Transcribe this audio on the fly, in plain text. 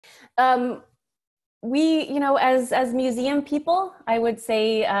Um, we, you know, as museum people, I would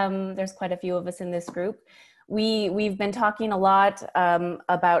say there's quite a few of us in this group. We've been talking a lot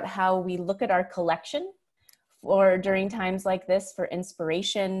about how we look at our collection for during times like this for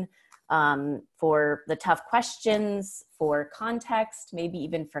inspiration, for the tough questions, for context, maybe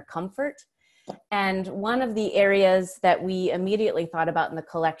even for comfort. And one of the areas that we immediately thought about in the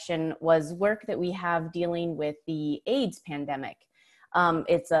collection was work that we have dealing with the AIDS pandemic.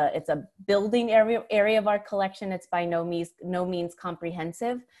 It's a building area of our collection. It's by no means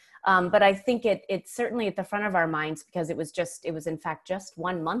comprehensive, but I think it's certainly at the front of our minds because it was in fact just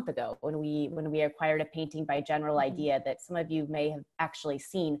 1 month ago when we acquired a painting by General Idea that some of you may have actually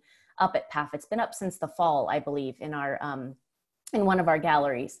seen up at PAFA. It's been up since the fall, I believe, in our in one of our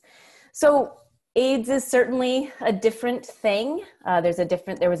galleries. So AIDS is certainly a different thing. There was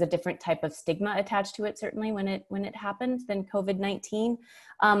a different type of stigma attached to it, certainly when it happened, than COVID-19.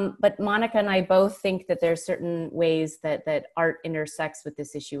 But Monica and I both think that there's certain ways that art intersects with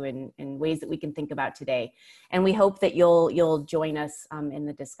this issue in ways that we can think about today. And we hope that you'll join us in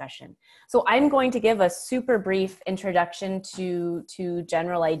the discussion. So I'm going to give a super brief introduction to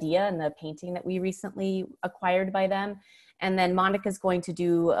General Idea and the painting that we recently acquired by them. And then Monica's going to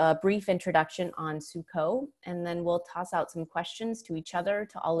do a brief introduction on Sue Coe, and then we'll toss out some questions to each other,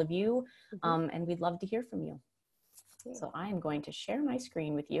 to all of you, and we'd love to hear from you. So I'm going to share my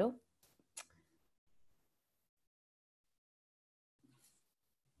screen with you.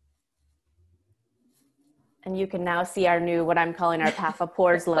 And you can now see our new, what I'm calling our PAFA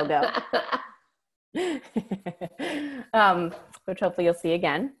Pours logo, which hopefully you'll see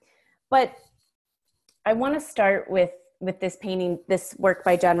again. But I want to start with this painting, this work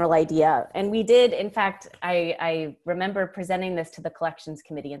by General Idea. And we did, in fact, I remember presenting this to the collections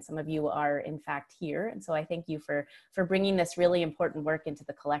committee, and some of you are in fact here. And so I thank you for bringing this really important work into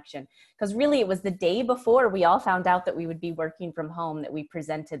the collection. Because really it was the day before we all found out that we would be working from home that we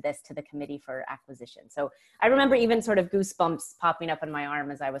presented this to the committee for acquisition. So I remember even sort of goosebumps popping up on my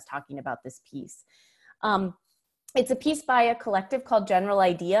arm as I was talking about this piece. It's a piece by a collective called General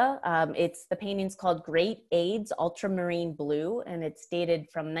Idea. The painting's called Great AIDS Ultramarine Blue, and it's dated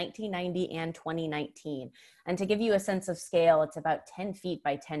from 1990 and 2019. And to give you a sense of scale, it's about 10 feet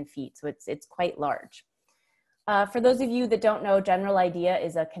by 10 feet, so it's quite large. For those of you that don't know, General Idea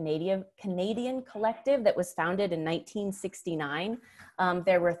is a Canadian collective that was founded in 1969.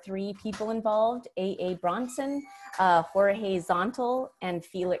 There were 3 people involved: A.A. Bronson, Jorge Zontal, and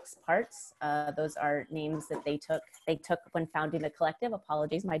Felix Parts. Those are names that they took when founding the collective.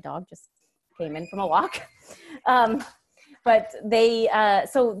 Apologies, my dog just came in from a walk. But they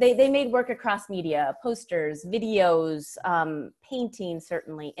made work across media: posters, videos, paintings,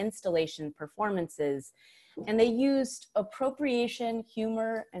 certainly, installation, performances. And they used appropriation,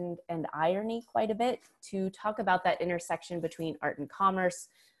 humor, and irony quite a bit to talk about that intersection between art and commerce,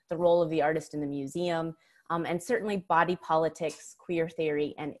 the role of the artist in the museum, and certainly body politics, queer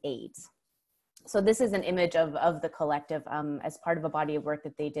theory, and AIDS. So this is an image of the collective as part of a body of work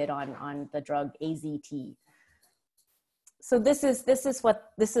that they did on the drug AZT. So this is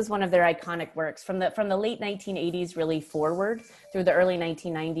one of their iconic works from the late 1980s really forward through the early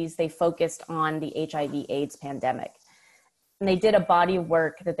 1990s. They focused on the HIV/AIDS pandemic, and they did a body of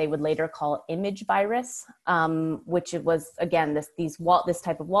work that they would later call Image Virus, which it was again this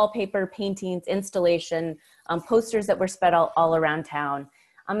type of wallpaper, paintings, installation, posters that were spread all around town.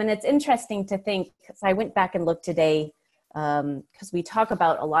 And it's interesting to think, because I went back and looked today. Because we talk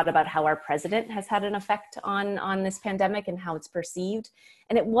a lot about how our president has had an effect on this pandemic and how it's perceived.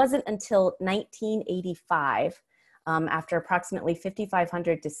 And it wasn't until 1985, after approximately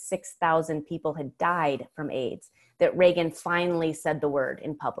 5,500 to 6,000 people had died from AIDS, that Reagan finally said the word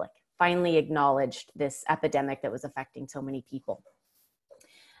in public, finally acknowledged this epidemic that was affecting so many people.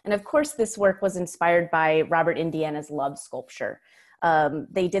 And of course, this work was inspired by Robert Indiana's love sculpture.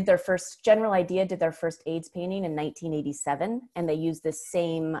 General Idea did their first AIDS painting in 1987, and they used this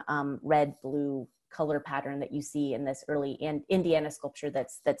same red-blue color pattern that you see in this early Indiana sculpture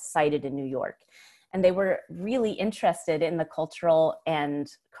that's cited in New York. And they were really interested in the cultural and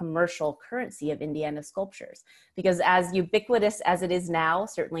commercial currency of Indiana sculptures, because as ubiquitous as it is now,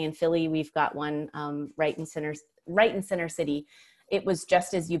 certainly in Philly, we've got one right in Center City. It was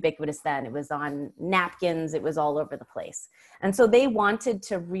just as ubiquitous then. It was on napkins, it was all over the place. And so they wanted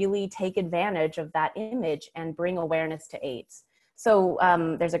to really take advantage of that image and bring awareness to AIDS. So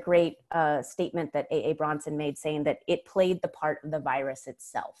there's a great statement that A.A. Bronson made saying that it played the part of the virus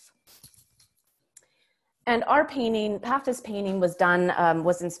itself. And our painting, PAFA's painting,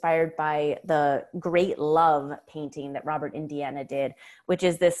 was inspired by the Great Love painting that Robert Indiana did, which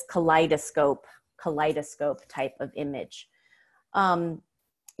is this kaleidoscope type of image.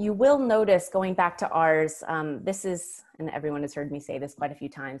 You will notice, going back to ours, this is, and everyone has heard me say this quite a few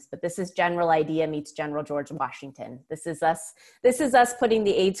times, but this is General Idea meets General George Washington. This is us putting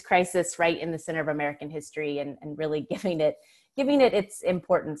the AIDS crisis right in the center of American history and really giving it its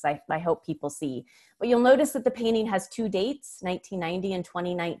importance. I hope people see. But you'll notice that the painting has two dates, 1990 and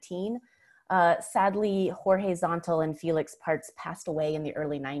 2019. Sadly, Jorge Zontal and Felix Parts passed away in the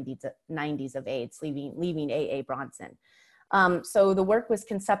early 90s of AIDS, leaving A.A. Bronson. So the work was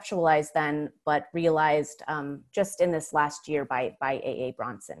conceptualized then, but realized just in this last year by A.A.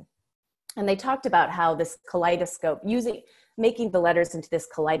 Bronson. And they talked about how this kaleidoscope, making the letters into this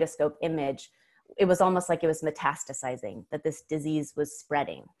kaleidoscope image, it was almost like it was metastasizing, that this disease was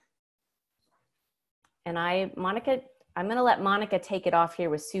spreading. And I'm gonna let Monica take it off here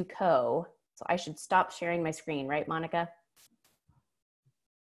with Sue Coe. So I should stop sharing my screen, right, Monica?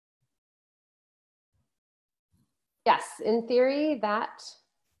 Yes, in theory, that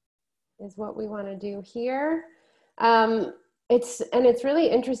is what we want to do here. It's really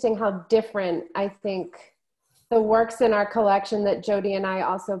interesting how different, I think, the works in our collection that Jodi and I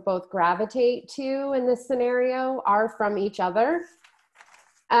also both gravitate to in this scenario are from each other.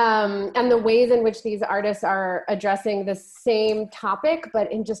 And the ways in which these artists are addressing the same topic, but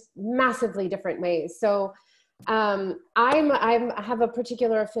in just massively different ways. So I have a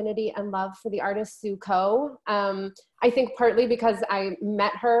particular affinity and love for the artist Sue Coe. I think partly because I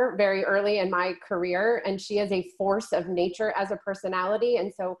met her very early in my career, and she is a force of nature as a personality.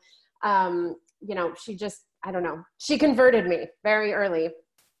 And so, you know, she just, I don't know, she converted me very early.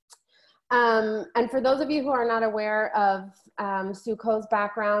 And for those of you who are not aware of Sue Coe's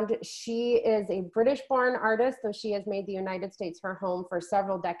background, she is a British-born artist, though she has made the United States her home for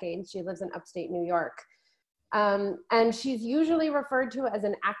several decades. She lives in upstate New York. And she's usually referred to as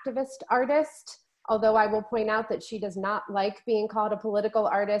an activist artist, although I will point out that she does not like being called a political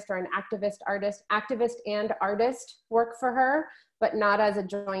artist or an activist artist. Activist and artist work for her, but not as a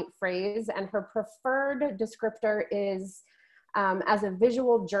joint phrase. And her preferred descriptor is as a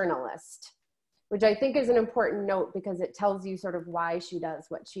visual journalist, which I think is an important note because it tells you sort of why she does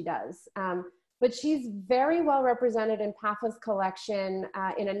what she does. But she's very well represented in PAFA's collection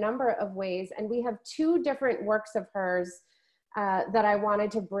in a number of ways. And we have two different works of hers that I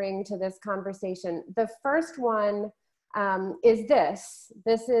wanted to bring to this conversation. The first one is this.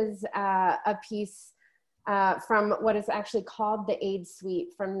 This is a piece from what is actually called the AIDS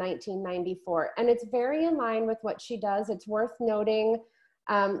Suite from 1994. And it's very in line with what she does. It's worth noting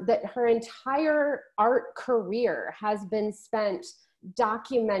that her entire art career has been spent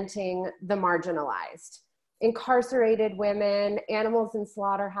documenting the marginalized, incarcerated women, animals in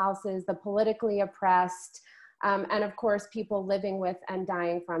slaughterhouses, the politically oppressed, and of course, people living with and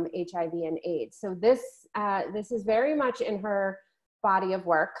dying from HIV and AIDS. So this is very much in her body of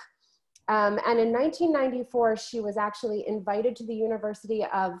work. And in 1994, she was actually invited to the University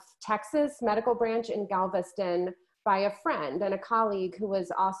of Texas Medical Branch in Galveston by a friend and a colleague who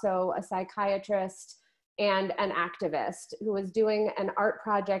was also a psychiatrist and an activist who was doing an art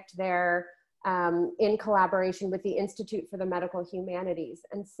project there in collaboration with the Institute for the Medical Humanities.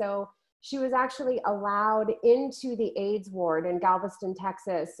 And so she was actually allowed into the AIDS ward in Galveston,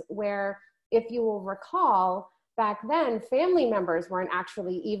 Texas, where, if you will recall, back then, family members weren't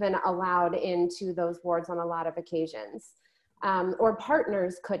actually even allowed into those wards on a lot of occasions. Or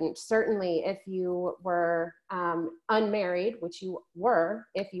partners couldn't, certainly if you were unmarried, which you were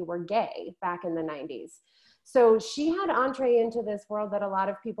if you were gay back in the 90s. So she had entree into this world that a lot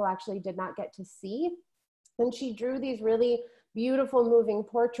of people actually did not get to see. And she drew these really beautiful moving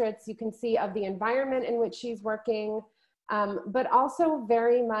portraits you can see of the environment in which she's working, but also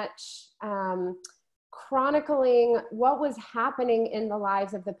very much chronicling what was happening in the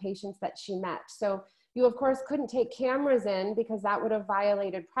lives of the patients that she met. So you, of course, couldn't take cameras in because that would have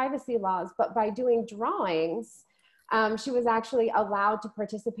violated privacy laws, but by doing drawings, she was actually allowed to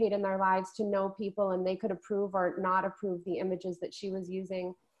participate in their lives, to know people, and they could approve or not approve the images that she was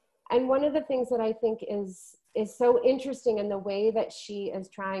using. And one of the things that I think is so interesting in the way that she is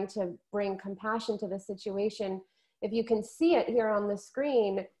trying to bring compassion to the situation, if you can see it here on the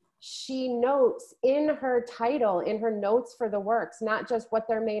screen, she notes in her title, in her notes for the works, not just what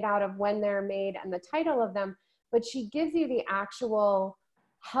they're made out of, when they're made, and the title of them, but she gives you the actual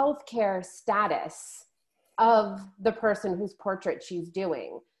healthcare status of the person whose portrait she's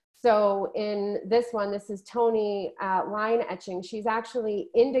doing. So in this one, this is Tony line etching. She's actually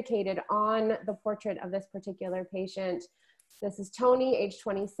indicated on the portrait of this particular patient. This is Tony, age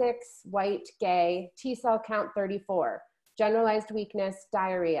 26, white, gay, T-cell count 34, generalized weakness,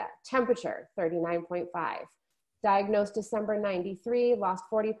 diarrhea, temperature 39.5, diagnosed December 93, lost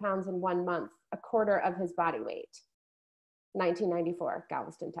 40 pounds in 1 month, a quarter of his body weight. 1994,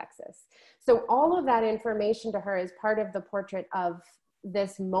 Galveston, Texas. So all of that information to her is part of the portrait of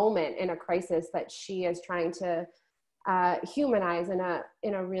this moment in a crisis that she is trying to humanize in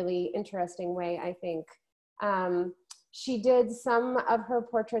a really interesting way, I think. She did some of her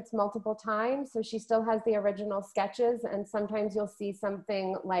portraits multiple times, so she still has the original sketches, and sometimes you'll see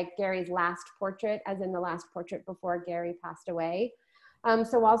something like Gary's last portrait, as in the last portrait before Gary passed away.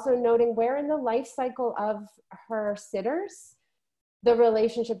 So also noting where in the life cycle of her sitters, the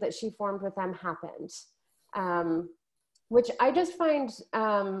relationship that she formed with them happened. Which I just find,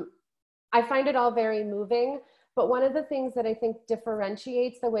 I find it all very moving. But one of the things that I think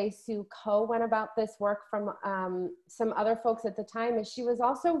differentiates the way Sue Coe went about this work from some other folks at the time is she was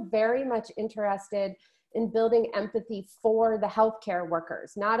also very much interested in building empathy for the healthcare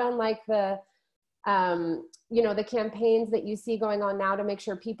workers, not unlike the, you know, the campaigns that you see going on now to make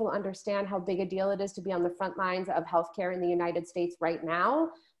sure people understand how big a deal it is to be on the front lines of healthcare in the United States right now.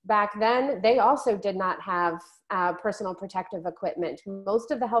 Back then, they also did not have personal protective equipment.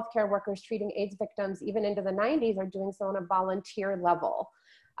 Most of the healthcare workers treating AIDS victims, even into the 90s, are doing so on a volunteer level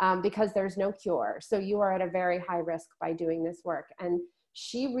because there's no cure. So you are at a very high risk by doing this work. And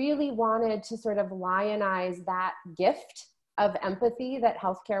she really wanted to sort of lionize that gift of empathy that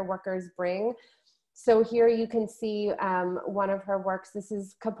healthcare workers bring. So here you can see one of her works. This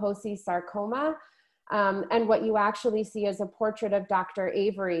is Kaposi sarcoma. And what you actually see is a portrait of Dr.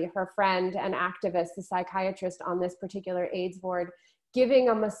 Avery, her friend and activist, the psychiatrist on this particular AIDS ward, giving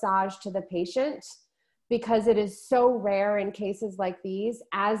a massage to the patient because it is so rare in cases like these,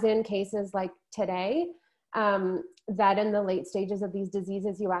 as in cases like today, that in the late stages of these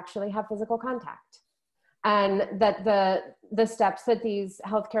diseases, you actually have physical contact. And that the steps that these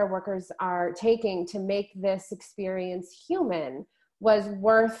healthcare workers are taking to make this experience human was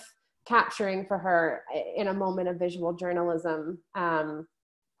worth capturing for her in a moment of visual journalism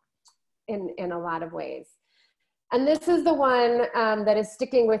in a lot of ways. And this is the one that is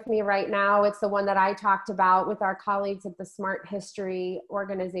sticking with me right now. It's the one that I talked about with our colleagues at the Smart History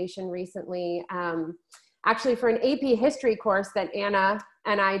organization recently, actually for an AP history course that Anna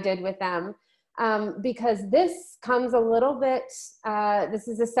and I did with them, because this comes a little bit, this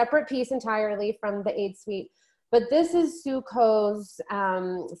is a separate piece entirely from the AIDS suite. But this is Sue Coe's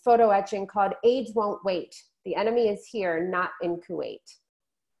photo etching called AIDS Won't Wait. The enemy is here, not in Kuwait.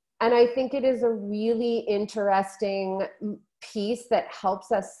 And I think it is a really interesting piece that helps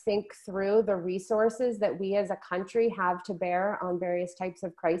us think through the resources that we as a country have to bear on various types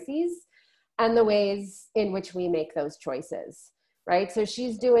of crises and the ways in which we make those choices, right? So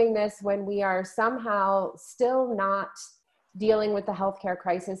she's doing this when we are somehow still not dealing with the healthcare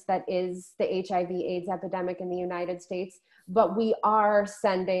crisis that is the HIV/AIDS epidemic in the United States, but we are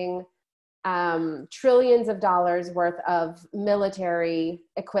sending trillions of dollars worth of military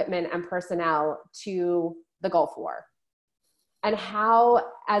equipment and personnel to the Gulf War. And how,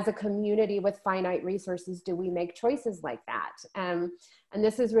 as a community with finite resources, do we make choices like that? And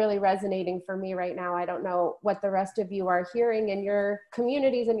this is really resonating for me right now. I don't know what the rest of you are hearing in your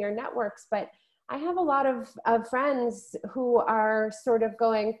communities and your networks, but I have a lot of friends who are sort of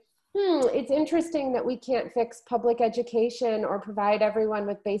going, it's interesting that we can't fix public education or provide everyone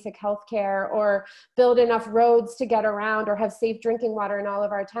with basic health care or build enough roads to get around or have safe drinking water in all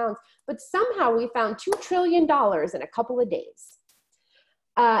of our towns. But somehow we found $2 trillion in a couple of days.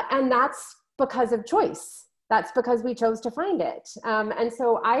 And that's because of choice. That's because we chose to find it. And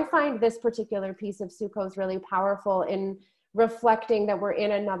so I find this particular piece of Sue Coe's really powerful in reflecting that we're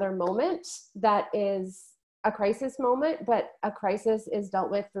in another moment that is a crisis moment, but a crisis is dealt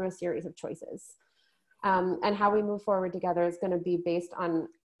with through a series of choices. And how we move forward together is going to be based on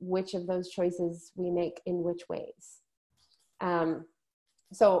which of those choices we make in which ways.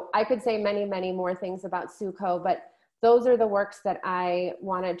 So I could say many, many more things about Sue Coe, but those are the works that I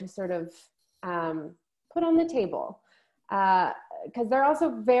wanted to sort of put on the table, because they're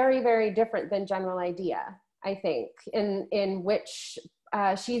also very, very different than General Idea, I think, in which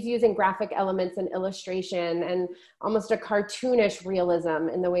she's using graphic elements and illustration and almost a cartoonish realism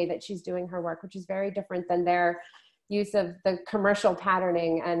in the way that she's doing her work, which is very different than their use of the commercial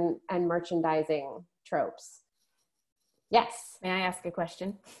patterning and merchandising tropes. Yes. May I ask a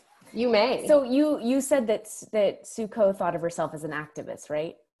question? You may. So you said that Sue Coe thought of herself as an activist,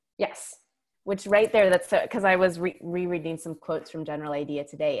 right? Yes. Which right there, that's because I was rereading some quotes from General Idea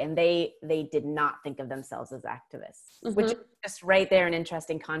today, and they did not think of themselves as activists, which is just right there an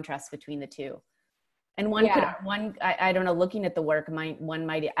interesting contrast between the two. And I don't know, looking at the work, one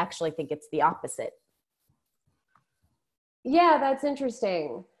might actually think it's the opposite. Yeah, that's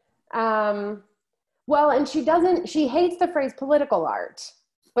interesting. Well, and she hates the phrase political art,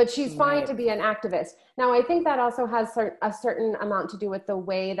 but she's fine to be an activist. Now, I think that also has a certain amount to do with the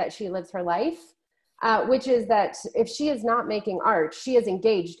way that she lives her life, which is that if she is not making art, she is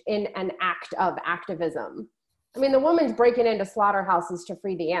engaged in an act of activism. I mean, the woman's breaking into slaughterhouses to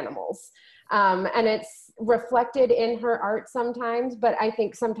free the animals. And it's reflected in her art sometimes, but I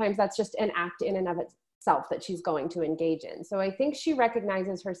think sometimes that's just an act in and of itself that she's going to engage in. So I think she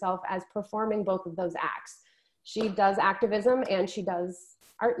recognizes herself as performing both of those acts. She does activism and she does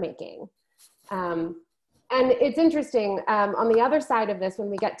art making. And it's interesting, on the other side of this, when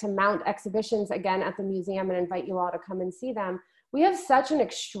we get to mount exhibitions again at the museum and invite you all to come and see them, we have such an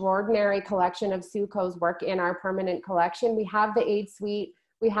extraordinary collection of Sue Coe's work in our permanent collection. We have the AIDS Suite,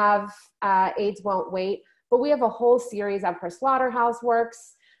 we have AIDS Won't Wait, but we have a whole series of her slaughterhouse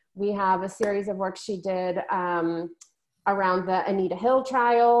works. We have a series of works she did around the Anita Hill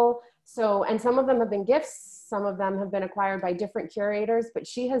trial. So, and some of them have been gifts, some of them have been acquired by different curators, but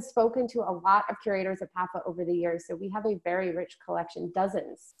she has spoken to a lot of curators at PAFA over the years. So we have a very rich collection,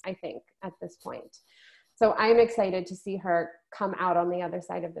 dozens, I think, at this point. So I'm excited to see her come out on the other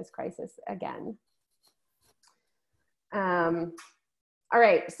side of this crisis again. All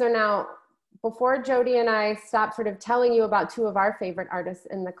right, so now, before Jodi and I stop sort of telling you about two of our favorite artists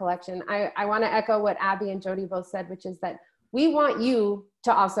in the collection, I want to echo what Abby and Jodi both said, which is that we want you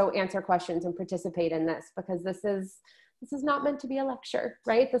to also answer questions and participate in this, because this is not meant to be a lecture,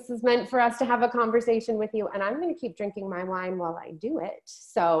 right? This is meant for us to have a conversation with you, and I'm going to keep drinking my wine while I do it.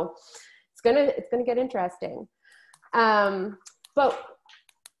 So it's gonna get interesting. But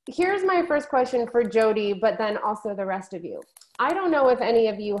here's my first question for Jodi, but then also the rest of you. I don't know if any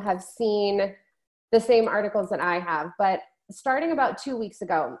of you have seen the same articles that I have, but starting about 2 weeks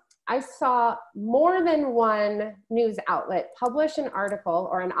ago, I saw more than one news outlet publish an article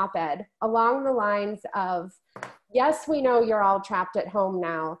or an op-ed along the lines of, yes, we know you're all trapped at home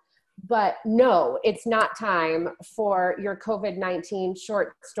now, but no, it's not time for your COVID-19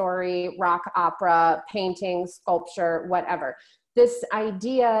 short story, rock opera, painting, sculpture, whatever. This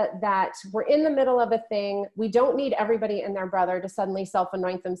idea that we're in the middle of a thing, we don't need everybody and their brother to suddenly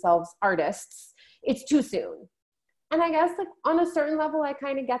self-anoint themselves artists. It's too soon. And I guess like on a certain level, I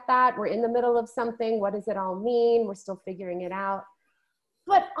kind of get that. We're in the middle of something. What does it all mean? We're still figuring it out.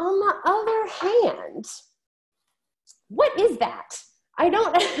 But on the other hand, what is that?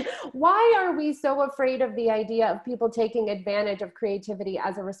 Why are we so afraid of the idea of people taking advantage of creativity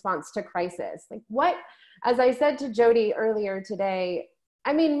as a response to crisis? Like what, as I said to Jodi earlier today,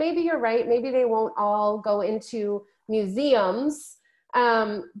 I mean, maybe you're right. Maybe they won't all go into museums.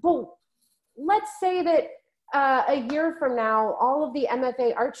 But let's say that a year from now, all of the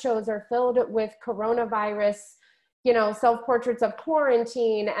MFA art shows are filled with coronavirus, self-portraits of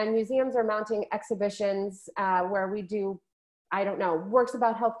quarantine, and museums are mounting exhibitions where we do, I don't know, works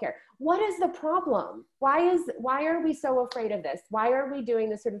about healthcare. What is the problem? Why are we so afraid of this? Why are we doing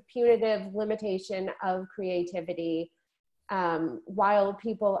this sort of punitive limitation of creativity while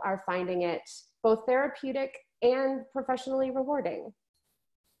people are finding it both therapeutic and professionally rewarding?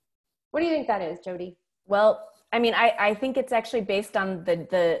 What do you think that is, Jodi? Well, I mean, I think it's actually based on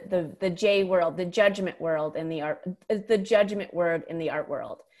the J world, the judgment world in the art, the judgment word in the art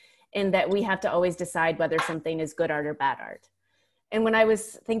world, in that we have to always decide whether something is good art or bad art. And when I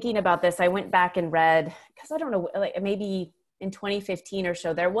was thinking about this, I went back and read, because I don't know, like maybe in 2015 or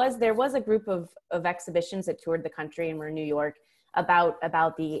so, there was a group of exhibitions that toured the country and were in New York about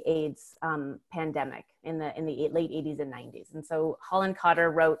the AIDS pandemic in the late 80s and 90s. And so Holland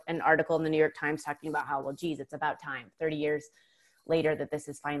Cotter wrote an article in the New York Times talking about how, well, geez, it's about time, 30 years later, that this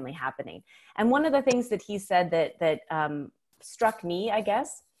is finally happening. And one of the things that he said that struck me, I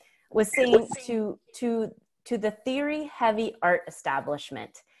guess, was saying to the theory-heavy art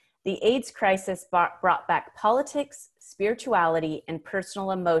establishment, the AIDS crisis brought back politics, spirituality, and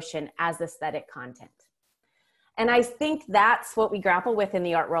personal emotion as aesthetic content. And I think that's what we grapple with in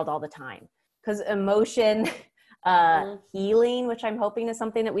the art world all the time, because emotion, healing, which I'm hoping is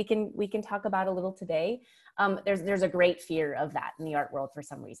something that we can talk about a little today. There's a great fear of that in the art world for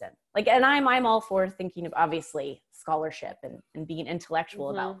some reason. Like, and I'm all for thinking of obviously scholarship and being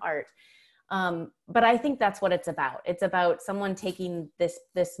intellectual about art. But I think that's what it's about. It's about someone taking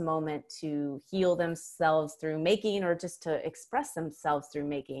this moment to heal themselves through making, or just to express themselves through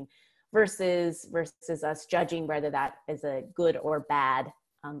making, versus us judging whether that is a good or bad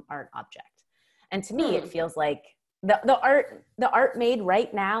art object. And to me, it feels like the art made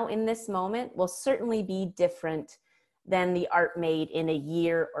right now in this moment will certainly be different than the art made in a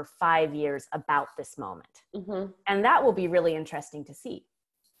year or 5 years about this moment. And that will be really interesting to see.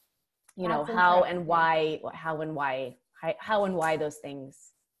 You know, how and why those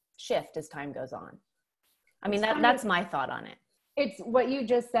things shift as time goes on. I mean, that's my thought on it. It's what you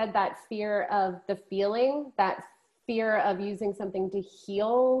just said, that fear of the feeling, that fear of using something to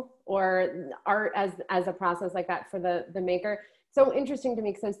heal, or art as a process like that for the maker. So interesting to me,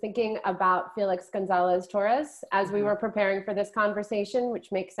 because I was thinking about Felix Gonzalez Torres as we were preparing for this conversation,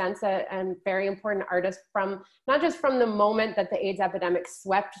 which makes sense, and very important artist from, not just from the moment that the AIDS epidemic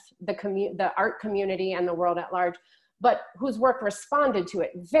swept the art community and the world at large, but whose work responded to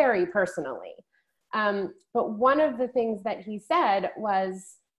it very personally. But one of the things that he said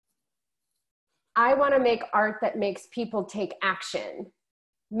was, I want to make art that makes people take action.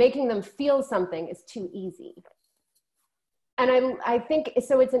 Making them feel something is too easy. And I think,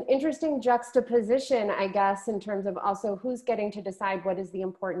 so it's an interesting juxtaposition, I guess, in terms of also who's getting to decide what is the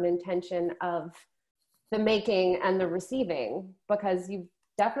important intention of the making and the receiving, because you've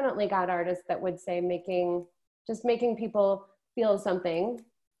definitely got artists that would say just making people feel something,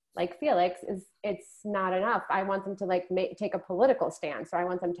 like Felix, it's not enough. I want them to take a political stance, or I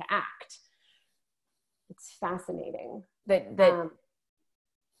want them to act. It's fascinating.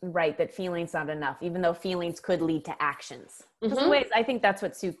 Right, that feeling's not enough, even though feelings could lead to actions. In some ways, I think that's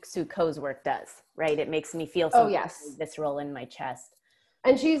what Sue Coe's work does, right? It makes me feel something visceral in my chest.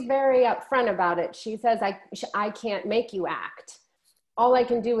 And she's very upfront about it. She says, I can't make you act. All I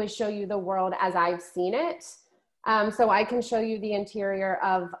can do is show you the world as I've seen it. So I can show you the interior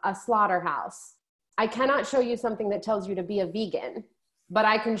of a slaughterhouse. I cannot show you something that tells you to be a vegan, but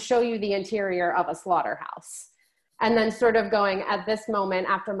I can show you the interior of a slaughterhouse. And then sort of going, at this moment,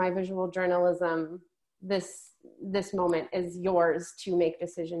 after my visual journalism, this moment is yours to make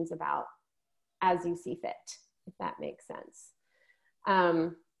decisions about as you see fit, if that makes sense.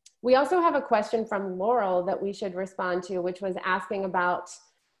 We also have a question from Laurel that we should respond to, which was asking about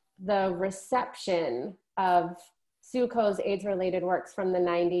the reception of Sue Coe's AIDS-related works from the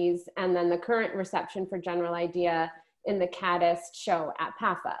 90s, and then the current reception for General Idea in the Caddist show at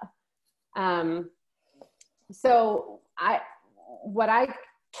PAFA. So what I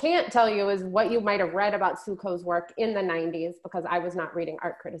can't tell you is what you might have read about Sue Coe's work in the 90s, because I was not reading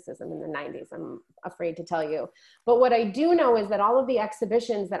art criticism in the 90s, I'm afraid to tell you. But what I do know is that all of the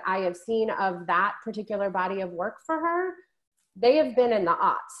exhibitions that I have seen of that particular body of work for her, they have been in the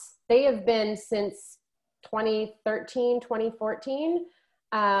aughts. They have been since 2013, 2014.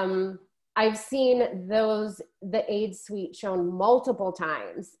 I've seen the AIDS suite shown multiple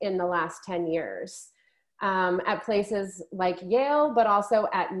times in the last 10 years. At places like Yale, but also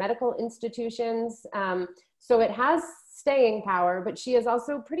at medical institutions. So it has staying power, but she has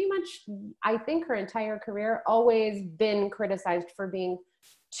also pretty much, I think her entire career, always been criticized for being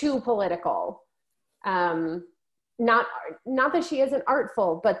too political. Not that she isn't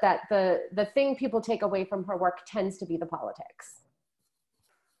artful, but that the thing people take away from her work tends to be the politics.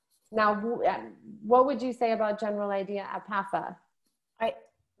 Now, what would you say about General Idea at PAFA?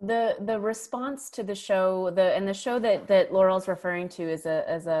 The response to the show, the show that Laurel's referring to is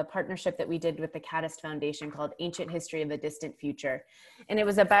a partnership that we did with the Caddist Foundation called Ancient History of the Distant Future. And it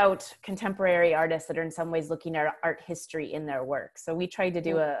was about contemporary artists that are in some ways looking at art history in their work. So we tried to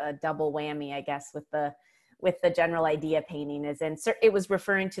do a double whammy, I guess, with the General Idea painting. It was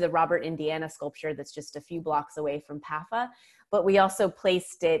referring to the Robert Indiana sculpture that's just a few blocks away from PAFA. But we also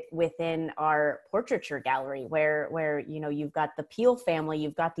placed it within our portraiture gallery where you know, you've got the Peel family,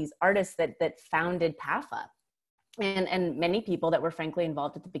 you've got these artists that founded PAFA, and many people that were frankly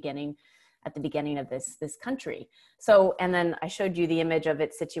involved at the beginning of this country. So, and then I showed you the image of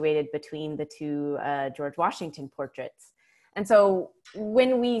it situated between the two George Washington portraits. And so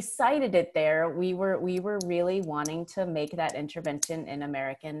when we cited it there, we were really wanting to make that intervention in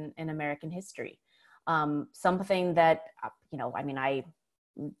American history. Something that, you know, I mean, I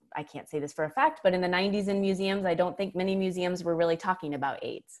can't say this for a fact, but in the 90s in museums, I don't think many museums were really talking about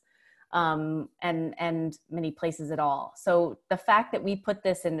AIDS, and many places at all. So the fact that we put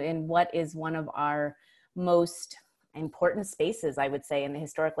this in what is one of our most important spaces, I would say, in the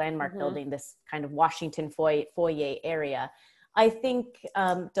historic landmark building, this kind of Washington foyer area, I think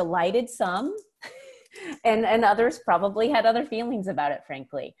delighted some, and others probably had other feelings about it,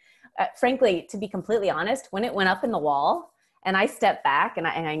 frankly. frankly, to be completely honest, when it went up in the wall and I stepped back and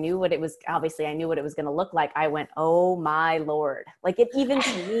I knew what it was, obviously I knew what it was going to look like. I went, oh my Lord. Like it even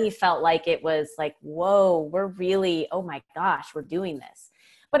to me felt like it was like, whoa, we're really, oh my gosh, we're doing this.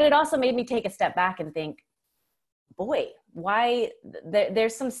 But it also made me take a step back and think, boy, why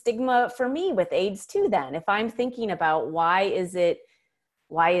there's some stigma for me with AIDS too then. If I'm thinking about why is it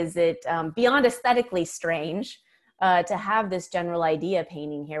beyond aesthetically strange to have this general idea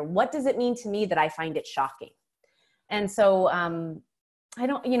painting here? What does it mean to me that I find it shocking? And so I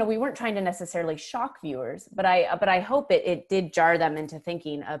don't, we weren't trying to necessarily shock viewers, but I hope it did jar them into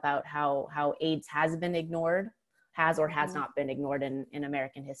thinking about how AIDS has been ignored, has or has not been ignored in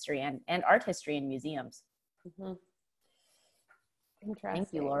American history and art history in museums. Mm-hmm. Interesting.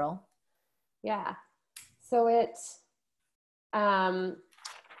 Thank you, Laurel. Yeah. So it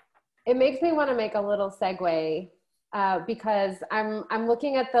makes me want to make a little segue because I'm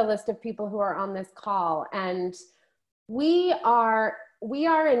looking at the list of people who are on this call, and we are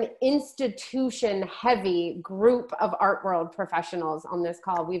an institution heavy group of art world professionals on this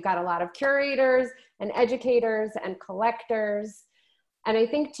call. We've got a lot of curators and educators and collectors. And I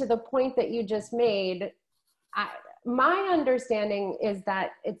think to the point that you just made, my understanding is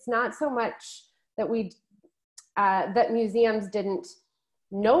that it's not so much that that museums didn't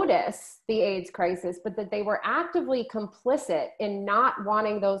notice the AIDS crisis, but that they were actively complicit in not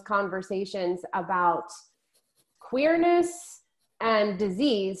wanting those conversations about queerness and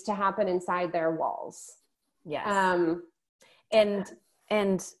disease to happen inside their walls. Yes.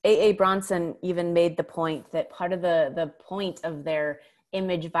 And A.A. Bronson even made the point that part of the point of their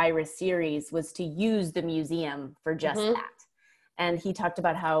Image Virus series was to use the museum for just that. And he talked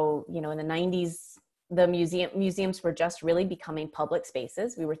about how, in the 90s, the museums were just really becoming public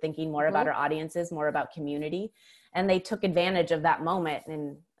spaces. We were thinking more about our audiences, more about community, and they took advantage of that moment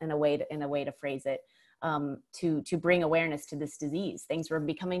in a way to phrase it, to bring awareness to this disease. Things were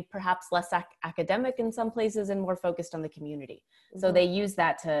becoming perhaps less academic in some places and more focused on the community. So they used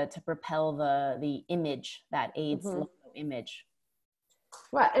that to propel the image, that AIDS logo image.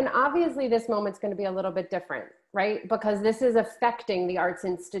 Well, and obviously this moment's going to be a little bit different, right? Because this is affecting the arts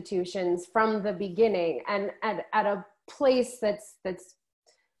institutions from the beginning and at a place that's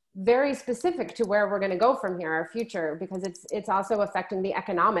very specific to where we're going to go from here, our future, because it's also affecting the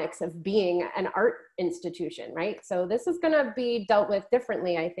economics of being an art institution, right? So this is going to be dealt with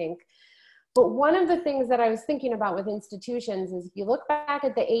differently, I think. But one of the things that I was thinking about with institutions is if you look back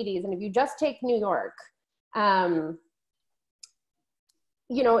at the 80s, and if you just take New York,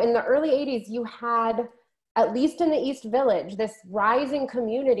 in the early 80s, you had, at least in the East Village, this rising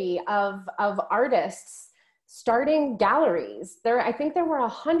community of artists starting galleries. I think there were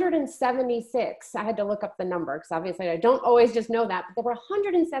 176. I had to look up the number because obviously I don't always just know that, but there were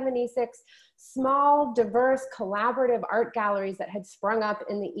 176 small, diverse, collaborative art galleries that had sprung up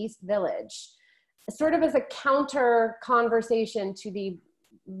in the East Village, sort of as a counter conversation to the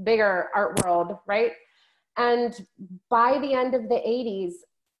bigger art world, right? And by the end of the 80s,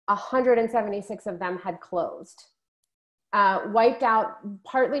 176 of them had closed, wiped out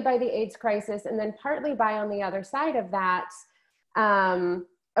partly by the AIDS crisis, and then partly by, on the other side of that,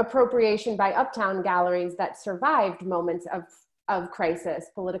 appropriation by uptown galleries that survived moments of crisis,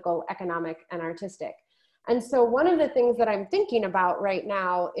 political, economic, and artistic. And so one of the things that I'm thinking about right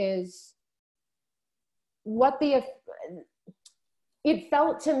now is it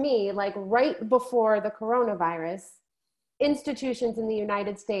felt to me like right before the coronavirus, institutions in the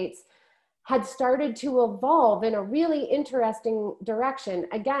United States had started to evolve in a really interesting direction.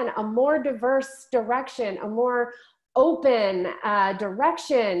 Again, a more diverse direction, a more open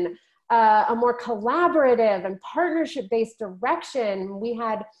direction, a more collaborative and partnership-based direction. We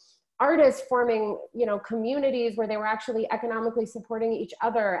had artists forming, communities where they were actually economically supporting each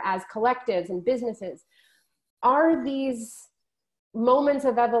other as collectives and businesses. Are these moments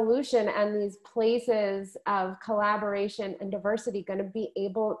of evolution and these places of collaboration and diversity going to be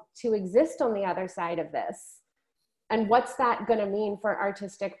able to exist on the other side of this? And what's that going to mean for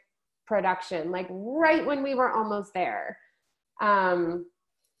artistic production? Like right when we were almost there.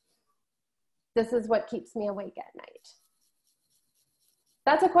 This is what keeps me awake at night.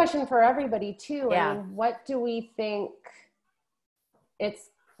 That's a question for everybody too. Yeah. I mean, what do we think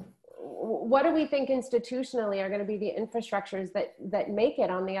institutionally are going to be the infrastructures that make it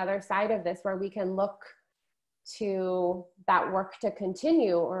on the other side of this, where we can look to that work to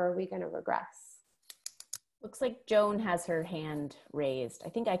continue, or are we going to regress? Looks like Joan has her hand raised. I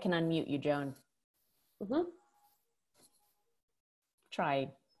think I can unmute you, Joan. Try.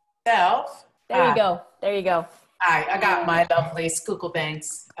 Self. There you go. There you go. Hi, I got my lovely Schuylkill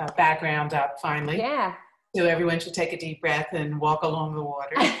Banks background up finally. Yeah. So everyone should take a deep breath and walk along the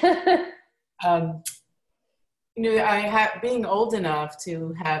water. Being old enough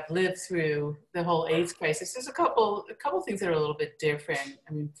to have lived through the whole AIDS crisis, there's a couple things that are a little bit different.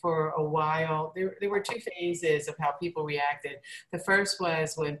 I mean, for a while, there were two phases of how people reacted. The first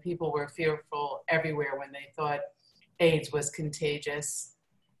was when people were fearful everywhere when they thought AIDS was contagious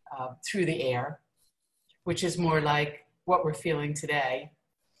through the air, which is more like what we're feeling today.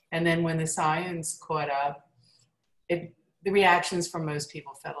 And then when the science caught up, the reactions from most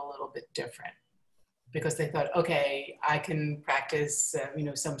people felt a little bit different because they thought, okay, I can practice,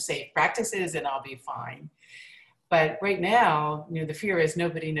 some safe practices and I'll be fine. But right now, the fear is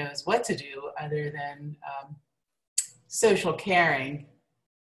nobody knows what to do other than social caring,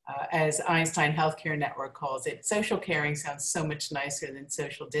 as Einstein Healthcare Network calls it. Social caring sounds so much nicer than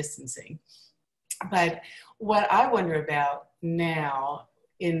social distancing. But what I wonder about now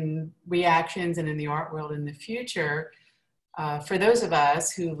in reactions and in the art world in the future, for those of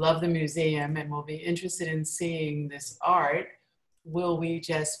us who love the museum and will be interested in seeing this art, will we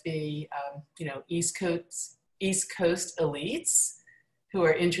just be, East Coast elites who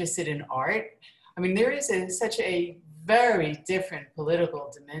are interested in art? I mean, there is such a very different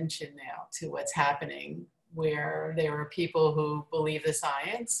political dimension now to what's happening, where there are people who believe the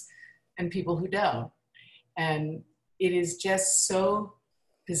science and people who don't. And it is just so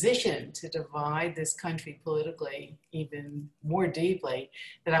positioned to divide this country politically even more deeply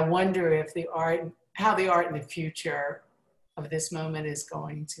that I wonder if how the art in the future of this moment is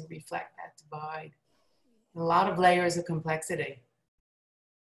going to reflect that divide. A lot of layers of complexity.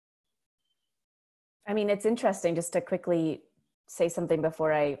 I mean, it's interesting, just to quickly say something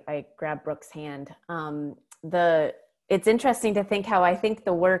before I grab Brooke's hand. It's interesting to think how I think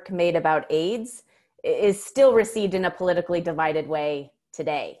the work made about AIDS is still received in a politically divided way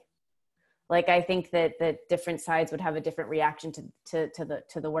today. Like, I think that different sides would have a different reaction to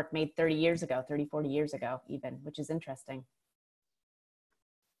the work made 30 years ago, 30, 40 years ago even, which is interesting.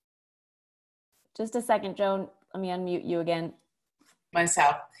 Just a second, Joan, let me unmute you again.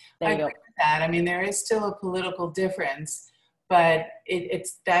 Myself. There you go. Agree with that. I mean, there is still a political difference, but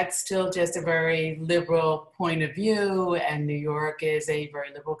that's still just a very liberal point of view, and New York is a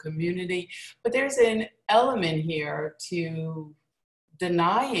very liberal community. But there's an element here to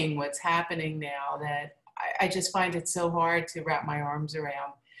denying what's happening now that I just find it so hard to wrap my arms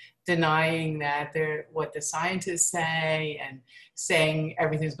around. Denying that what the scientists say and saying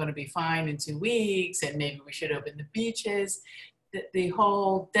everything's going to be fine in 2 weeks and maybe we should open the beaches. The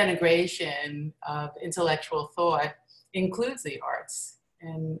whole denigration of intellectual thought includes the arts.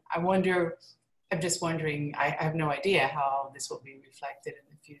 And I'm just wondering, I have no idea how this will be reflected in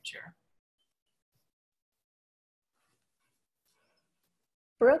the future.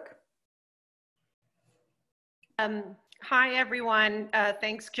 Brooke? Hi, everyone.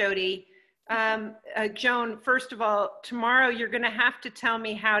 Thanks, Jodi. Joan, first of all, tomorrow you're going to have to tell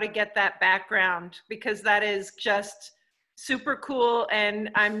me how to get that background, because that is just super cool. And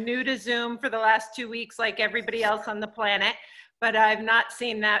I'm new to Zoom for the last 2 weeks, like everybody else on the planet, but I've not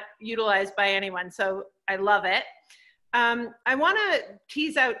seen that utilized by anyone. So I love it. I want to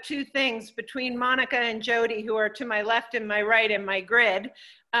tease out two things between Monica and Jodi, who are to my left and my right in my grid.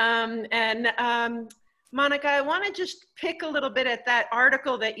 Monica, I want to just pick a little bit at that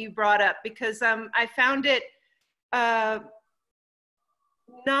article that you brought up, because I found it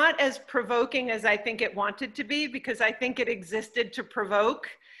not as provoking as I think it wanted to be, because I think it existed to provoke.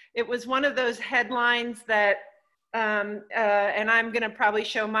 It was one of those headlines that, and I'm going to probably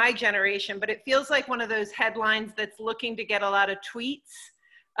show my generation, but it feels like one of those headlines that's looking to get a lot of tweets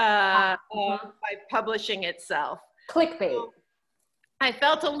by publishing itself. Clickbait. So I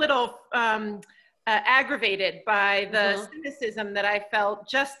felt a little aggravated by the cynicism that I felt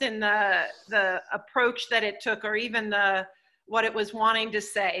just in the approach that it took, or even what it was wanting to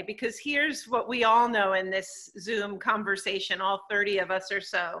say. Because here's what we all know in this Zoom conversation, all 30 of us or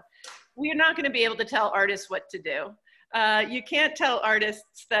so. We're not going to be able to tell artists what to do. You can't tell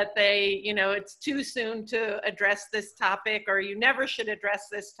artists that it's too soon to address this topic, or you never should address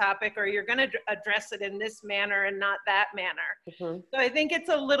this topic, or you're going to address it in this manner and not that manner. So I think it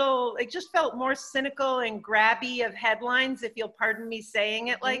just felt more cynical and grabby of headlines, if you'll pardon me saying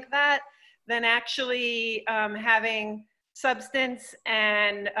it like that, than actually having substance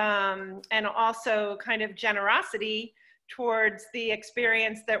and also kind of generosity towards the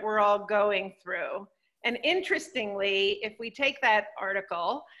experience that we're all going through. And interestingly, if we take that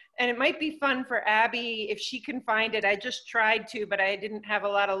article, and it might be fun for Abby if she can find it, I just tried to, but I didn't have a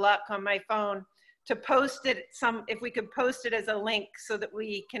lot of luck on my phone, to post it if we could post it as a link so that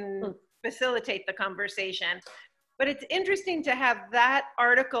we can facilitate the conversation. But it's interesting to have that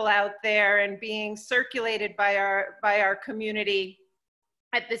article out there and being circulated by our community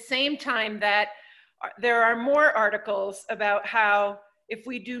at the same time that there are more articles about how if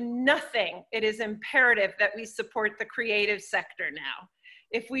we do nothing, it is imperative that we support the creative sector now.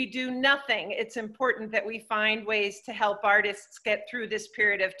 If we do nothing, it's important that we find ways to help artists get through this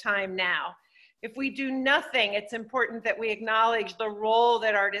period of time now. If we do nothing, it's important that we acknowledge the role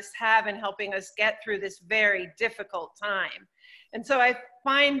that artists have in helping us get through this very difficult time. And so I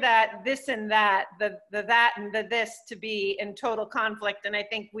find that this and that, the that and the this to be in total conflict. And I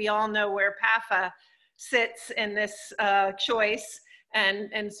think we all know where PAFA sits in this choice.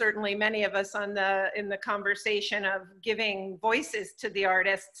 And certainly many of us in the conversation of giving voices to the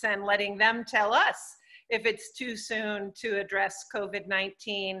artists and letting them tell us if it's too soon to address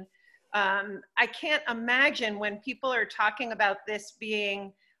COVID-19. I can't imagine when people are talking about this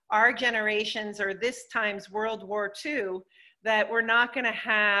being our generation's or this time's World War II, that we're not going to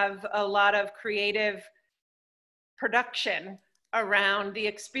have a lot of creative production around the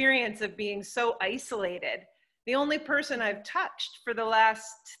experience of being so isolated. The only person I've touched for the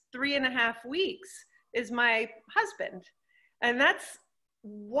last 3.5 weeks is my husband. And that's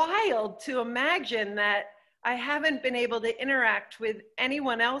wild to imagine that I haven't been able to interact with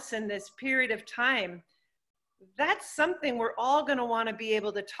anyone else in this period of time. That's something we're all going to want to be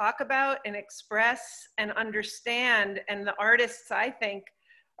able to talk about and express and understand. And the artists, I think,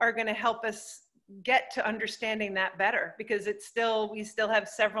 are going to help us get to understanding that better, because we still have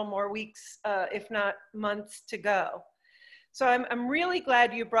several more weeks, if not months, to go. So I'm really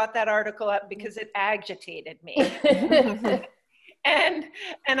glad you brought that article up, because it agitated me. and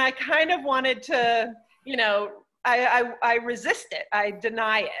I kind of wanted to, I resist it. I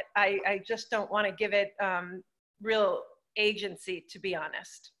deny it. I just don't want to give it real agency, to be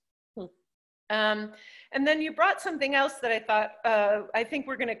honest. And then you brought something else that I thought, I think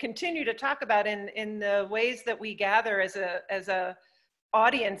we're going to continue to talk about in the ways that we gather as a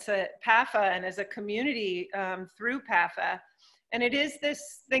audience at PAFA and as a community through PAFA. And it is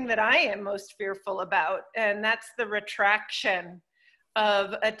this thing that I am most fearful about, and that's the retraction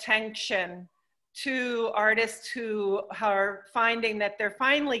of attention to artists who are finding that they're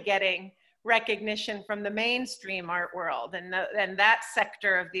finally getting recognition from the mainstream art world and that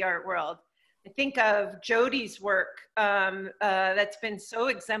sector of the art world. I think of Jodi's work that's been so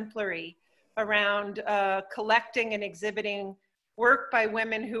exemplary around collecting and exhibiting work by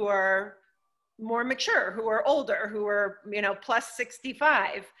women who are more mature, who are older, who are, plus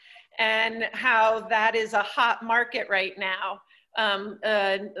 65, and how that is a hot market right now,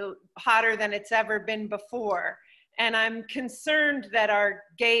 hotter than it's ever been before. And I'm concerned that our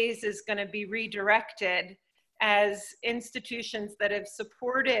gaze is going to be redirected as institutions that have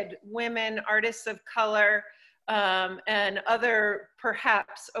supported women, artists of color, and other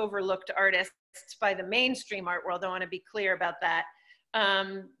perhaps overlooked artists by the mainstream art world. I want to be clear about that.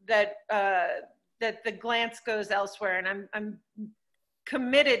 That the glance goes elsewhere, and I'm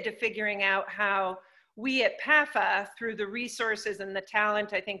committed to figuring out how we at PAFA, through the resources and the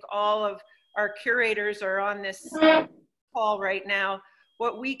talent, I think all of our curators are on this call right now,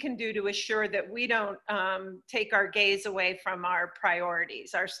 what we can do to assure that we don't take our gaze away from our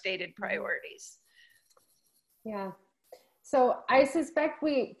priorities, our stated priorities. Yeah. So I suspect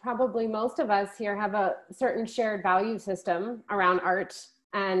most of us here have a certain shared value system around art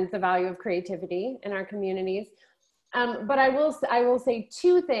and the value of creativity in our communities. But I will say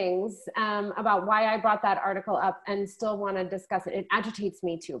two things about why I brought that article up and still want to discuss it. It agitates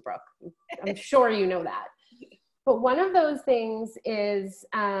me too, Brooke. I'm sure you know that. But one of those things is,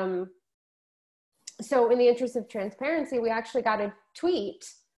 so in the interest of transparency, we actually got a tweet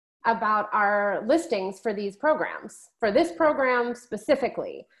about our listings for these programs, for this program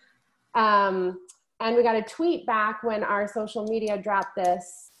specifically. And we got a tweet back when our social media dropped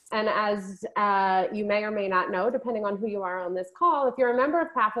this. And as you may or may not know, depending on who you are on this call, if you're a member of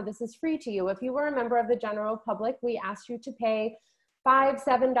PAFA, this is free to you. If you were a member of the general public, we asked you to pay $5,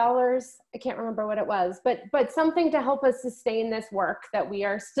 $7, I can't remember what it was, but something to help us sustain this work that we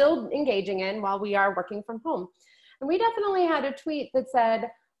are still engaging in while we are working from home. And we definitely had a tweet that said,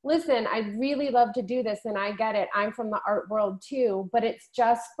 listen, I'd really love to do this, and I get it, I'm from the art world too, but it's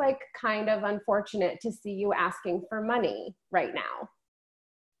just like kind of unfortunate to see you asking for money right now.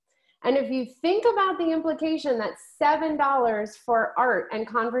 And if you think about the implication that $7 for art and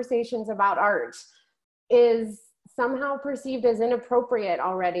conversations about art is somehow perceived as inappropriate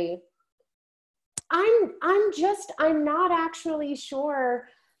already, I'm not actually sure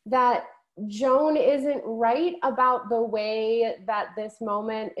that Joan isn't right about the way that this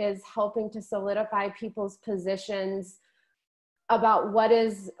moment is helping to solidify people's positions about what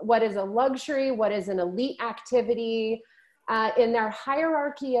is a luxury, what is an elite activity, in their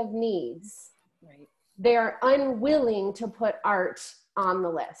hierarchy of needs. Right. They are unwilling to put art on the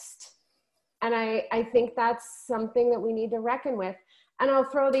list. And I think that's something that we need to reckon with. And I'll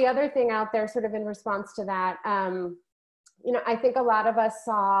throw the other thing out there sort of in response to that. You know, I think a lot of us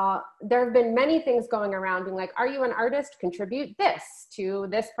saw, there have been many things going around being like, are you an artist? Contribute this to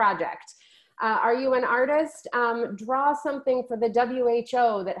this project. Are you an artist? Draw something for the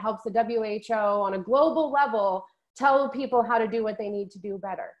WHO that helps the WHO on a global level tell people how to do what they need to do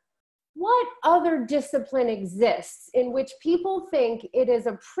better. What other discipline exists in which people think it is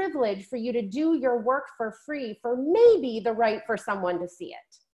a privilege for you to do your work for free for maybe the right for someone to see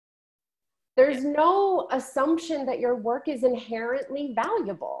it? There's no assumption that your work is inherently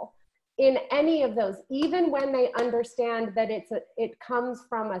valuable in any of those, even when they understand that it comes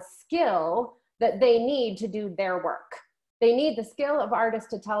from a skill that they need to do their work. They need the skill of artists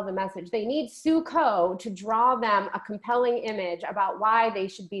to tell the message. They need Sue Coe to draw them a compelling image about why they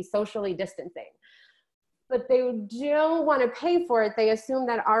should be socially distancing. But they don't want to pay for it. They assume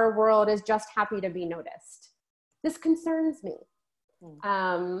that our world is just happy to be noticed. This concerns me,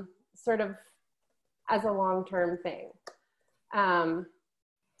 sort of as a long-term thing.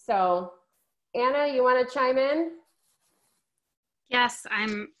 So Anna, you want to chime in? Yes,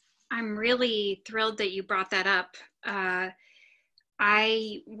 I'm really thrilled that you brought that up.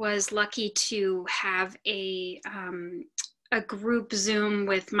 I was lucky to have a group Zoom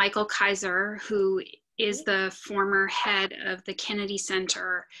with Michael Kaiser, who is the former head of the Kennedy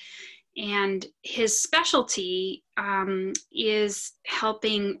Center. And his specialty is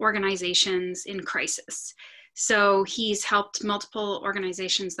helping organizations in crisis. So he's helped multiple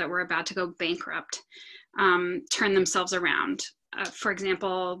organizations that were about to go bankrupt turn themselves around. For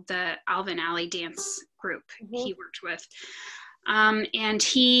example, the Alvin Alley dance group he worked with. And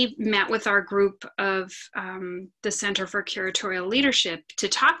he met with our group of the Center for Curatorial Leadership to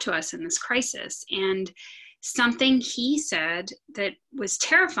talk to us in this crisis. And something he said that was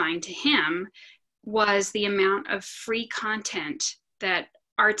terrifying to him was the amount of free content that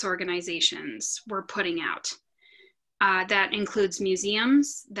arts organizations were putting out. That includes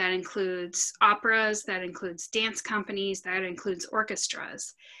museums, that includes operas, that includes dance companies, that includes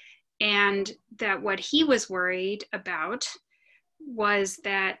orchestras. And that what he was worried about was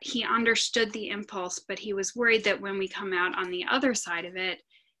that he understood the impulse, but he was worried that when we come out on the other side of it,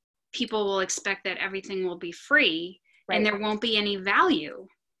 people will expect that everything will be free, right, and there won't be any value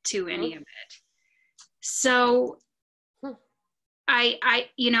to any of it. So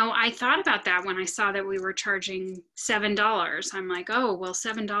I thought about that when I saw that we were charging $7. I'm like, oh, well,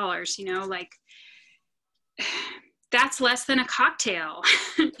 $7, like that's less than a cocktail.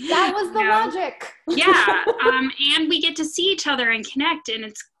 That was the logic. Yeah. And we get to see each other and connect, and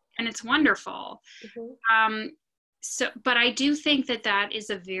it's wonderful. But I do think that is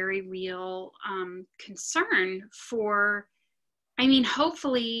a very real concern for,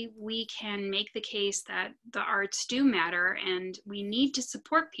 hopefully we can make the case that the arts do matter, and we need to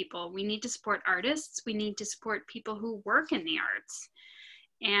support people. We need to support artists. We need to support people who work in the arts.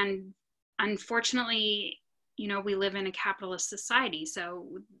 And unfortunately, we live in a capitalist society, so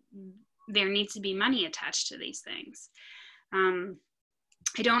there needs to be money attached to these things.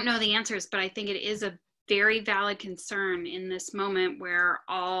 I don't know the answers, but I think it is a very valid concern in this moment where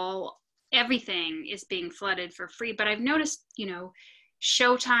everything is being flooded for free. But I've noticed,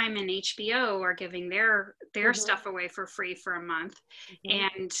 Showtime and HBO are giving their stuff away for free for a month.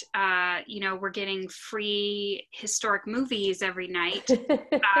 And, we're getting free historic movies every night,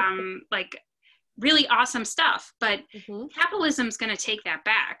 like really awesome stuff. But capitalism's going to take that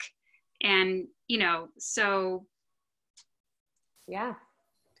back. And, so. Yeah.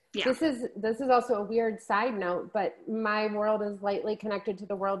 Yeah. This is also a weird side note, but my world is lightly connected to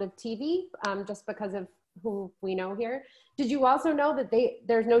the world of TV, just because of who we know here. Did you also know that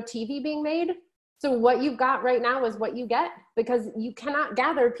there's no TV being made? So what you've got right now is what you get, because you cannot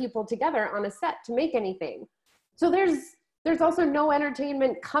gather people together on a set to make anything. So there's also no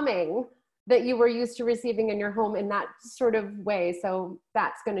entertainment coming that you were used to receiving in your home in that sort of way. So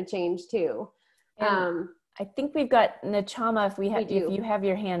that's going to change too. I think we've got Nachama. If you have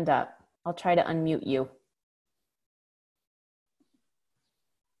your hand up, I'll try to unmute you.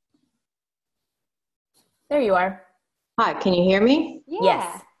 There you are. Hi, can you hear me? Yeah.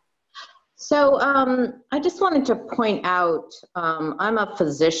 Yes. So I just wanted to point out, I'm a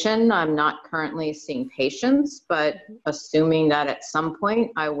physician. I'm not currently seeing patients, but assuming that at some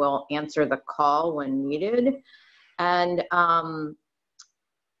point I will answer the call when needed. And I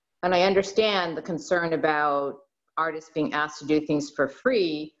understand the concern about artists being asked to do things for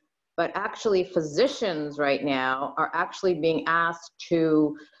free, but actually physicians right now are actually being asked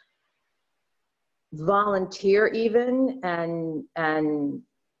to volunteer even and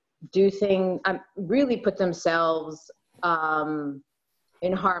do things, really put themselves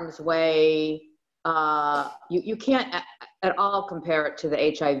in harm's way. You can't at all compare it to the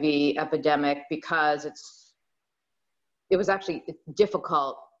HIV epidemic because it was actually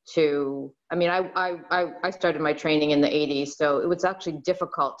difficult to, I mean, I started my training in the 80s, so it was actually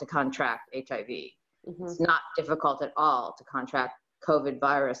difficult to contract HIV. Mm-hmm. It's not difficult at all to contract COVID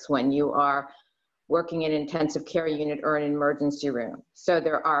virus when you are working in an intensive care unit or an emergency room. So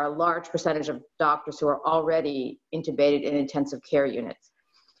there are a large percentage of doctors who are already intubated in intensive care units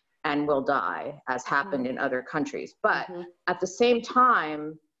and will die, as happened in other countries. But at the same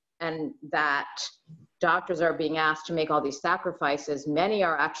time, and that doctors are being asked to make all these sacrifices, many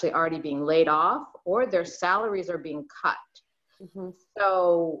are actually already being laid off or their salaries are being cut.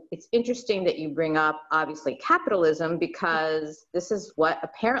 So it's interesting that you bring up, obviously, capitalism, because this is what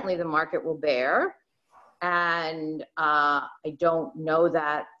apparently the market will bear. And I don't know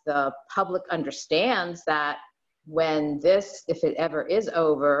that the public understands that when this, if it ever is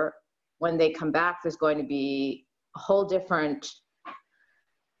over, when they come back, there's going to be a whole different,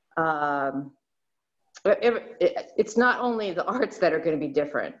 it's not only the arts that are going to be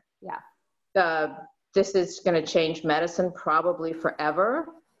different. Yeah. This is going to change medicine probably forever.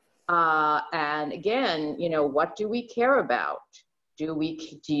 And again, you know, what do we care about? Do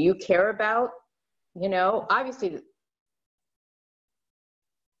you care about, you know, obviously.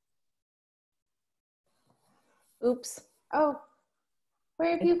 Oops. Oh,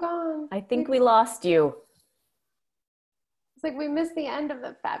 where have you gone? I think we lost you. It's like we missed the end of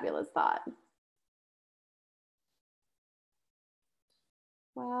the fabulous thought.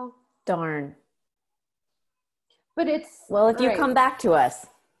 Well. Darn. But it's. Well, if you come back to us.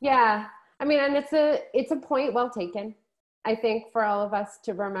 Yeah. I mean, and it's a point well taken. I think for all of us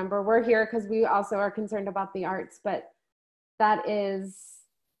to remember, we're here because we also are concerned about the arts, but that is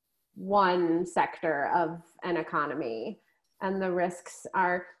one sector of an economy, and the risks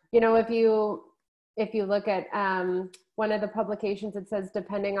are, you know, if you look at one of the publications, it says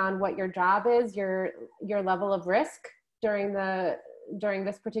depending on what your job is, your level of risk during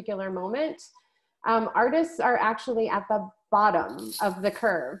this particular moment. Artists are actually at the bottom of the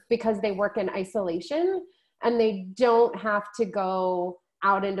curve because they work in isolation and they don't have to go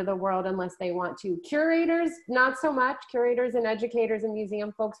out into the world unless they want to. Curators, not so much. Curators and educators and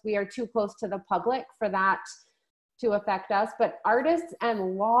museum folks, we are too close to the public for that to affect us. But artists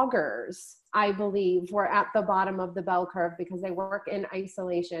and loggers, I believe, were at the bottom of the bell curve because they work in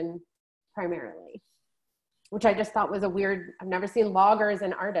isolation primarily, which I just thought was a weird, I've never seen loggers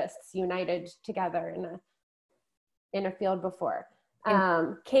and artists united together in a field before.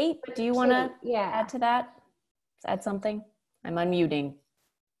 Kate, do you want to add to that? Add something? I'm unmuting.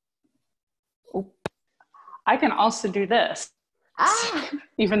 Oop. I can also do this,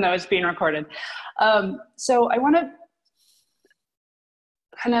 even though it's being recorded. So I want to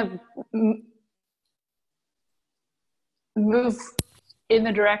kind of move in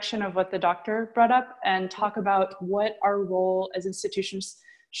the direction of what the doctor brought up and talk about what our role as institutions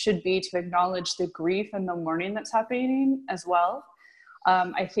should be to acknowledge the grief and the mourning that's happening as well.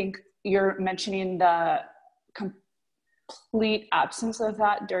 I think you're mentioning the complete absence of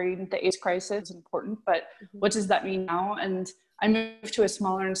that during the AIDS crisis is important, but what does that mean now? And I moved to a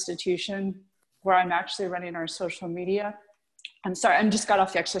smaller institution where I'm actually running our social media. I'm sorry, I just got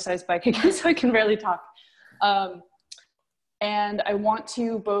off the exercise bike again, so I can barely talk. And I want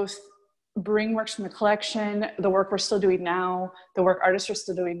to both bring works from the collection, the work we're still doing now, the work artists are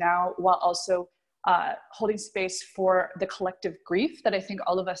still doing now, while also holding space for the collective grief that I think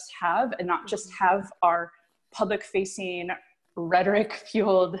all of us have, and not just have our public-facing,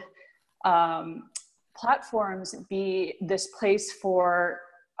 rhetoric-fueled platforms be this place for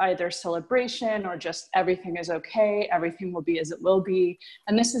either celebration or just everything is okay, everything will be as it will be.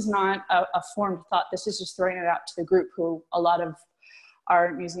 And this is not a formed thought, this is just throwing it out to the group who a lot of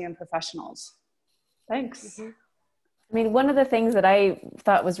our museum professionals. Thanks. I mean, one of the things that I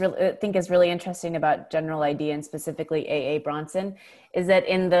thought was think is really interesting about General ID and specifically A.A. Bronson is that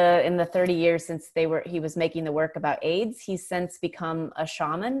in the 30 years since he was making the work about AIDS, he's since become a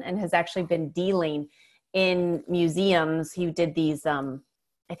shaman and has actually been dealing in museums. He did these,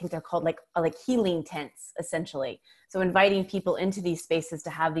 I think they're called like healing tents, essentially. So inviting people into these spaces to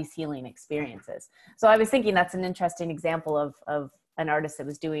have these healing experiences. So I was thinking that's an interesting example of an artist that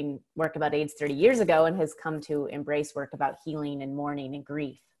was doing work about AIDS 30 years ago and has come to embrace work about healing and mourning and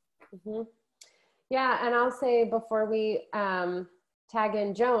grief. Mm-hmm. Yeah, and I'll say before we tag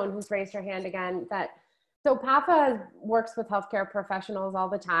in Joan, who's raised her hand again, that so PAFA works with healthcare professionals all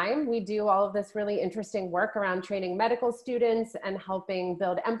the time. We do all of this really interesting work around training medical students and helping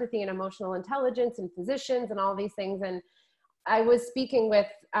build empathy and emotional intelligence in physicians and all these things. And I was speaking with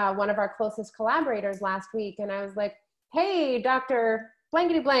one of our closest collaborators last week, and I was like, hey, Dr.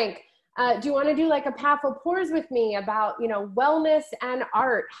 Blankety Blank, do you want to do like a PAFA Pours with me about, you know, wellness and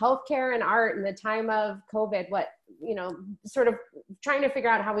art, healthcare and art in the time of COVID? What, you know, sort of trying to figure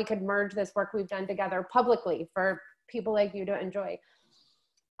out how we could merge this work we've done together publicly for people like you to enjoy.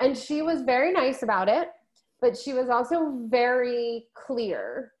 And she was very nice about it, but she was also very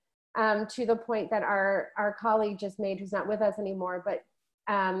clear to the point that our colleague just made, who's not with us anymore, but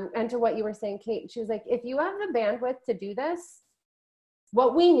and to what you were saying, Kate, she was like, if you have the bandwidth to do this,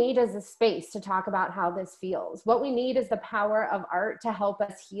 what we need is a space to talk about how this feels. What we need is the power of art to help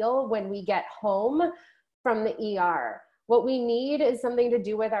us heal when we get home from the ER. What we need is something to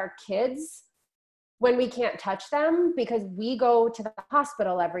do with our kids when we can't touch them because we go to the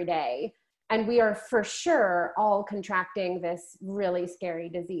hospital every day and we are for sure all contracting this really scary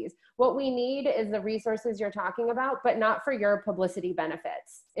disease. What we need is the resources you're talking about, but not for your publicity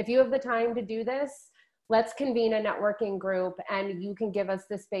benefits. If you have the time to do this, let's convene a networking group and you can give us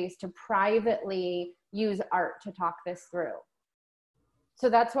the space to privately use art to talk this through. So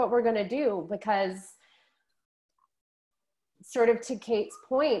that's what we're gonna do, because sort of to Kate's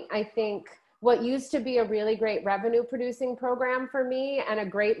point, I think what used to be a really great revenue producing program for me and a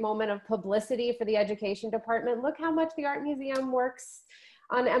great moment of publicity for the education department, look how much the Art Museum works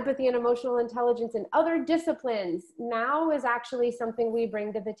on empathy and emotional intelligence in other disciplines, now is actually something we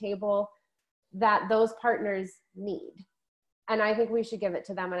bring to the table that those partners need. And I think we should give it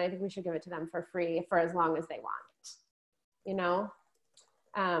to them, and I think we should give it to them for free for as long as they want, you know?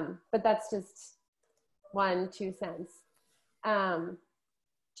 But that's just 1-2 cents.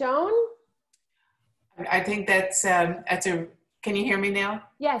 Joan? I think that's a, can you hear me now?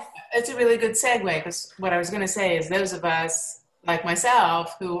 Yes. It's a really good segue, because what I was going to say is those of us like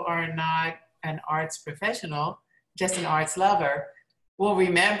myself who are not an arts professional, just an arts lover, will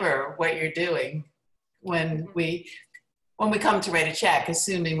remember what you're doing when we come to write a check,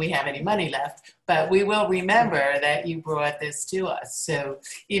 assuming we have any money left. But we will remember that you brought this to us. So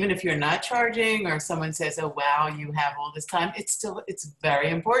even if you're not charging, or someone says, oh, wow, you have all this time, it's very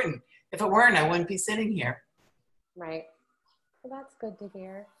important. If it weren't, I wouldn't be sitting here. Right. Well, that's good to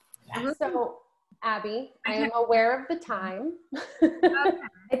hear. Yeah. So, Abby, I am aware of the time.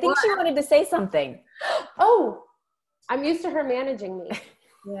 I think she wanted to say something. Oh, I'm used to her managing me.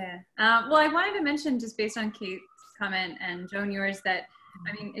 Yeah. Well, I wanted to mention, just based on Kate's comment and Joan, yours, that,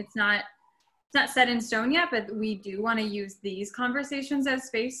 I mean, it's not set in stone yet, but we do want to use these conversations as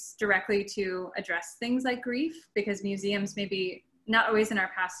space directly to address things like grief, because museums maybe not always in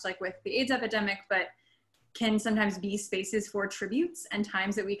our past, like with the AIDS epidemic, but can sometimes be spaces for tributes and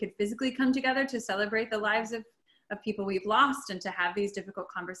times that we could physically come together to celebrate the lives of people we've lost and to have these difficult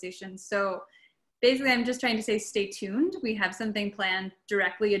conversations. So basically, I'm just trying to say, stay tuned. We have something planned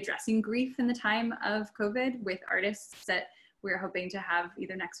directly addressing grief in the time of COVID with artists that we're hoping to have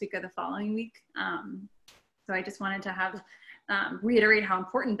either next week or the following week. So I just wanted to have reiterate how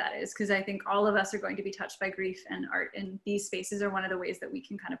important that is, because I think all of us are going to be touched by grief, and art in these spaces are one of the ways that we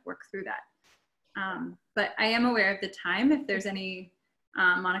can kind of work through that. But I am aware of the time. If there's any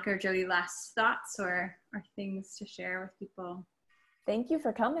Monica or Jodi last thoughts or things to share with people. Thank you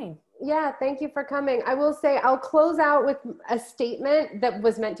for coming. Yeah, thank you for coming. I will say I'll close out with a statement that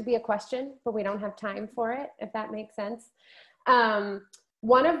was meant to be a question, but we don't have time for it, if that makes sense.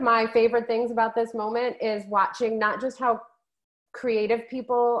 One of my favorite things about this moment is watching not just how creative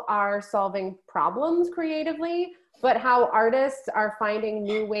people are solving problems creatively, but how artists are finding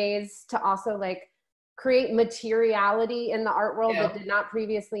new ways to also like create materiality in the art world that did not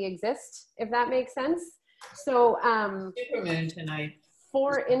previously exist, if that makes sense. So, Zimmerman tonight.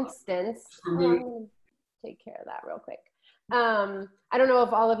 For instance, take care of that real quick. I don't know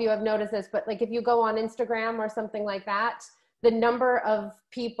if all of you have noticed this, but like if you go on Instagram or something like that, the number of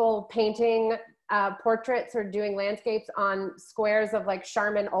people painting portraits or doing landscapes on squares of like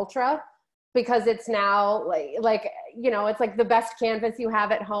Charmin Ultra, because it's now like, you know, it's like the best canvas you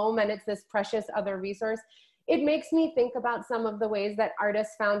have at home and it's this precious other resource. it makes me think about some of the ways that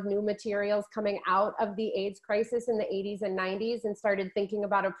artists found new materials coming out of the AIDS crisis in the 80s and 90s and started thinking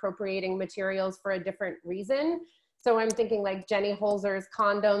about appropriating materials for a different reason. So I'm thinking like Jenny Holzer's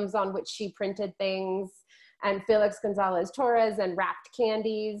condoms on which she printed things, and Felix Gonzalez Torres and wrapped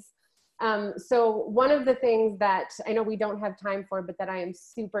candies. So one of the things that I know we don't have time for, but that I am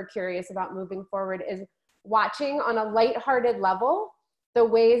super curious about moving forward is watching on a lighthearted level the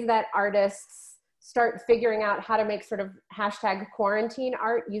ways that artists start figuring out how to make sort of hashtag quarantine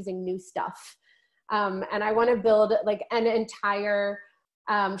art using new stuff. And I want to build like an entire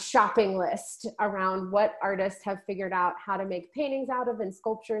shopping list around what artists have figured out how to make paintings out of and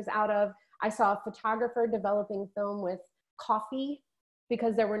sculptures out of. I saw a photographer developing film with coffee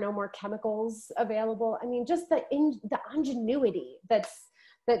because there were no more chemicals available. I mean, just the ingenuity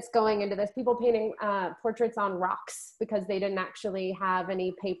that's going into this. People painting portraits on rocks because they didn't actually have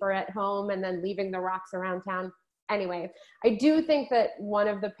any paper at home and then leaving the rocks around town. Anyway, I do think that one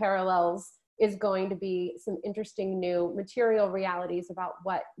of the parallels is going to be some interesting new material realities about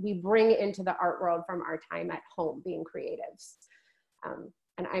what we bring into the art world from our time at home being creatives.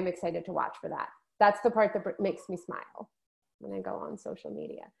 And I'm excited to watch for that. That's the part that makes me smile when I go on social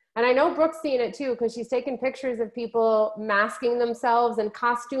media. And I know Brooke's seen it too, because she's taken pictures of people masking themselves and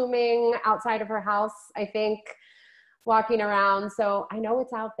costuming outside of her house, I think, walking around. So I know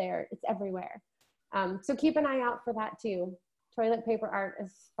it's out there, it's everywhere. So keep an eye out for that too. Toilet paper art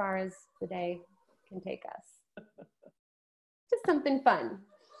as far as the day can take us. Just something fun.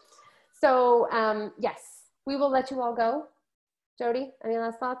 So yes, we will let you all go. Jodi, any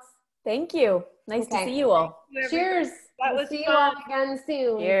last thoughts? Thank you. Nice to see you all. Cheers. That was See you fun. all again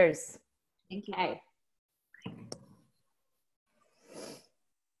soon. Cheers. Thank you. Okay.